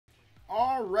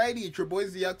Alrighty, it's your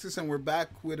boys the Yuxus, and we're back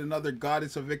with another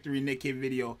Goddess of Victory Nikke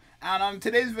video. And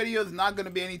today's video is not gonna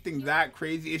be anything that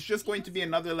crazy. It's just going to be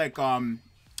another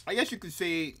I guess you could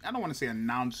say, I don't want to say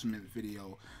announcement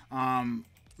video,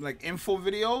 like info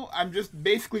video. I'm just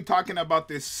basically talking about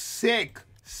this sick,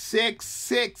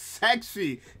 sexy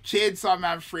Chainsaw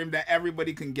Man frame that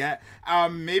everybody can get.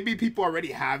 Maybe people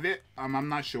already have it. I'm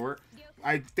not sure.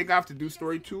 I think I have to do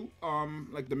story 2,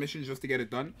 like the missions just to get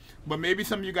it done. But maybe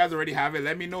some of you guys already have it.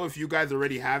 Let me know if you guys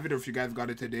already have it or if you guys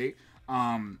got it today.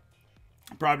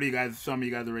 Probably some of you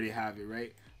guys already have it,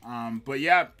 right? But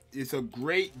yeah, it's a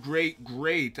great.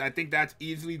 I think that's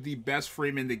easily the best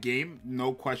frame in the game.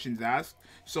 No questions asked.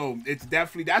 So it's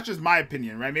definitely, that's just my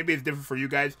opinion, right? Maybe it's different for you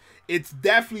guys. It's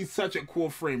definitely such a cool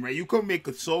frame, right? You could make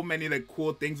so many like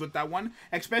cool things with that one,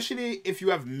 especially if you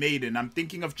have Maiden. I'm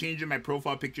thinking of changing my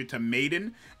profile picture to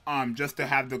Maiden, just to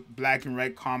have the black and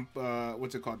red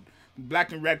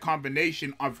black and red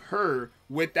combination of her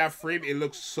with that frame. It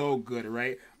looks so good,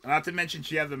 right? Not to mention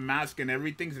she has a mask and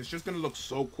everything, so it's just gonna look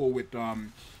so cool with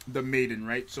the Maiden,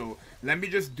 right? So let me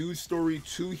just do story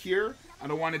 2 here. I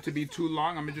don't want it to be too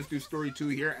long. I'm gonna just do story 2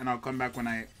 here, and I'll come back when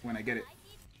I get it.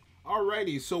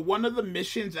 Alrighty, so one of the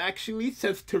missions actually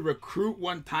says to recruit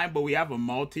one time, but we have a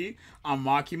multi on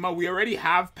Makima. We already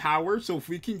have power, so if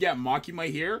we can get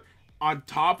Makima here on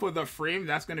top of the frame,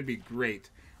 that's gonna be great.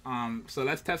 So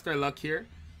let's test our luck here.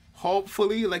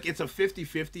 Hopefully, like, it's a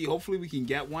 50-50. Hopefully we can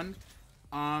get one.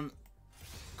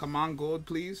 Come on, gold,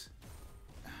 please.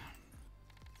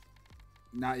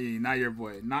 Not your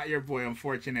boy,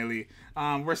 unfortunately.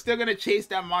 We're still gonna chase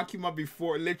that Makima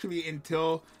before, literally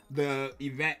until the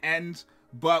event ends,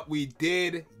 but we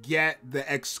did get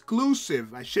the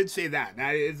exclusive. I should say that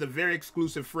is a very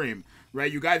exclusive frame,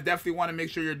 right? You guys definitely want to make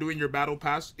sure you're doing your battle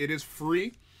pass. It is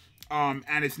free, and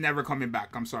it's never coming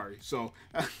back. I'm sorry. So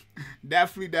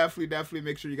definitely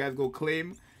make sure you guys go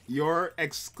claim your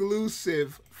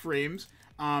exclusive frames.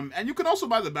 And you can also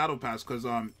buy the battle pass, because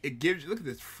it gives you, look at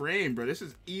this frame, bro. This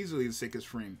is easily the sickest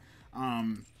frame.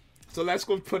 So let's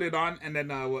go put it on, and then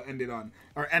we'll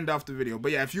end off the video.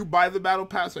 But yeah, if you buy the battle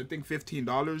pass, I think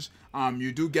 $15,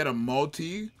 you do get a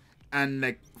multi and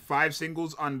like 5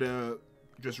 singles on the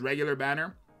just regular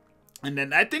banner. And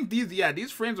then I think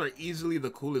these frames are easily the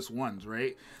coolest ones,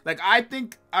 right? Like, I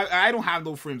think I don't have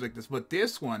no frames like this, but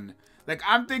this one, like,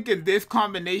 I'm thinking this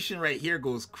combination right here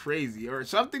goes crazy, or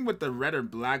something with the red or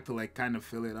black to like kind of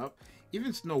fill it up.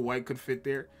 Even Snow White could fit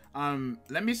there.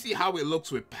 Let me see how it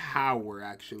looks with power.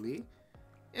 Actually,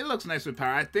 it looks nice with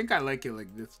power. I think I like it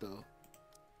like this though,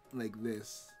 like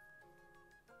this.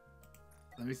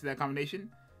 Let me see that combination.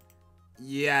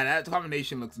 Yeah, that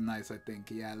combination looks nice, I think.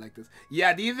 Yeah, I like this.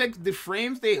 Yeah, these, like, the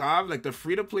frames they have, like the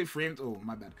free-to-play frames. Oh,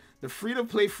 my bad. The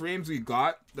free-to-play frames we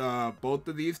got, both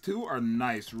of these two are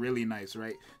nice, really nice,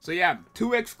 right? So yeah,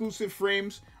 2 exclusive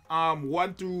frames.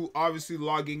 One through obviously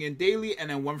logging in daily, and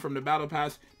then one from the battle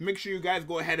pass. Make sure you guys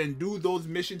go ahead and do those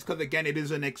missions, because again, it is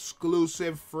an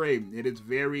exclusive frame. It is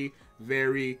very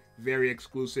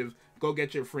exclusive. Go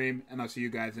get your frame, and I'll see you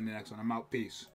guys in the next one. I'm out. Peace.